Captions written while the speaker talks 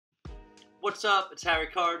What's up? It's Harry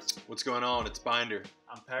Cards. What's going on? It's Binder.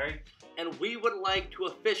 I'm Perry. And we would like to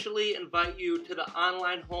officially invite you to the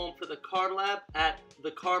online home for the Card Lab at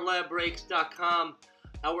thecardlabbreaks.com.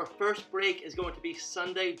 Our first break is going to be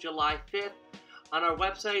Sunday, July 5th. On our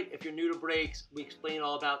website, if you're new to breaks, we explain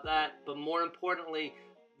all about that. But more importantly,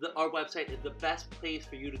 our website is the best place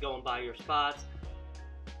for you to go and buy your spots.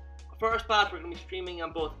 For our spots, we're going to be streaming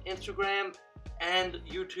on both Instagram and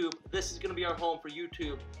YouTube. This is going to be our home for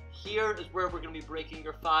YouTube. Here is where we're going to be breaking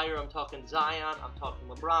your fire. I'm talking Zion, I'm talking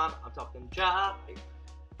LeBron, I'm talking Ja.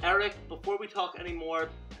 Eric, before we talk anymore,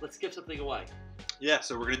 let's give something away. Yeah,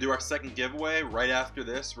 so we're going to do our second giveaway. Right after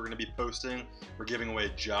this, we're going to be posting, we're giving away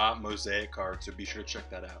a Ja Mosaic card, so be sure to check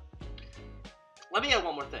that out. Let me add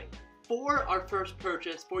one more thing. For our first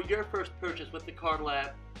purchase, for your first purchase with the Card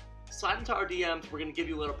Lab, slide into our DMs. We're going to give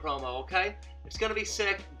you a little promo, okay? It's going to be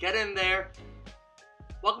sick. Get in there.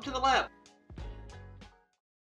 Welcome to the lab.